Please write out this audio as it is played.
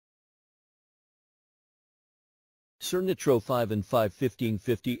Acer Nitro 5 and 5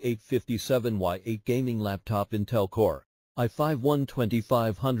 1550-857Y8 gaming laptop Intel Core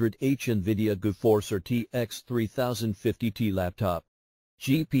i5-12500H NVIDIA GeForce RTX 3050T laptop.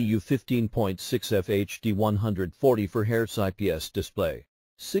 GPU 15.6F HD 140 Hz IPS display.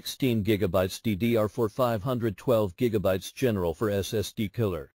 16GB DDR4 512GB general for SSD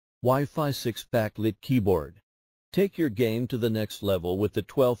killer. Wi-Fi 6 backlit keyboard. Take your game to the next level with the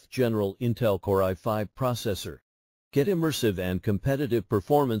 12th General Intel Core i5 processor. Get immersive and competitive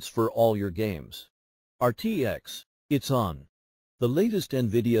performance for all your games. RTX, it's on. The latest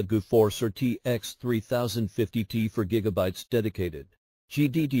NVIDIA GeForce RTX 3050T 4GB dedicated.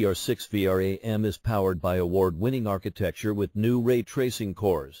 GDDR6 VRAM is powered by award-winning architecture with new ray tracing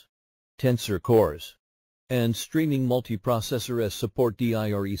cores, tensor cores, and streaming multiprocessor as support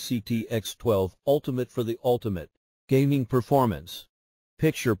DIRECTX12 Ultimate for the ultimate gaming performance.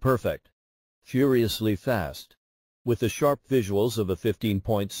 Picture perfect, furiously fast, with the sharp visuals of a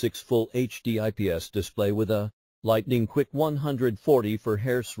 15.6 Full HD IPS display with a lightning-quick 140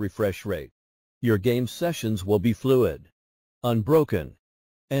 Hz refresh rate. Your game sessions will be fluid, unbroken,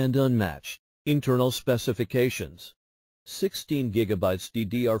 and unmatched. Internal specifications: 16GB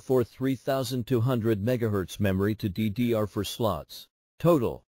DDR4 3200 MHz memory to DDR4 slots.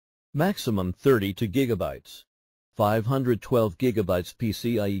 Total maximum 32GB. 512GB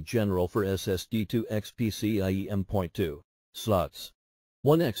PCIe general for SSD 2x PCIe M.2 slots.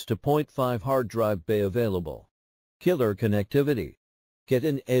 1x to 0.5 hard drive bay available. Killer connectivity. Get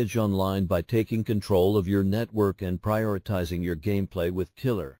an edge online by taking control of your network and prioritizing your gameplay with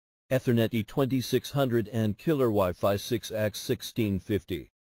killer Ethernet E2600 and killer Wi-Fi 6x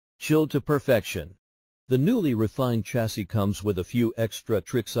 1650. Chilled to perfection. The newly refined chassis comes with a few extra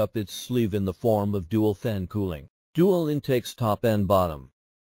tricks up its sleeve in the form of dual fan cooling, dual intakes top and bottom,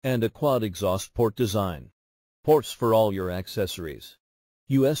 and a quad exhaust port design. Ports for all your accessories.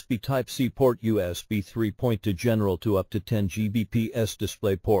 USB Type-C port, USB 3.2 general to up to 10 Gbps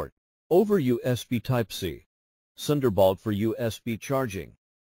display port. Over USB Type-C. Thunderbolt for USB charging.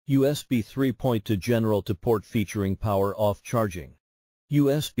 USB 3.2 general to port featuring power off charging.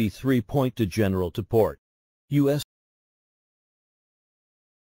 USB 3.2 general to port. USB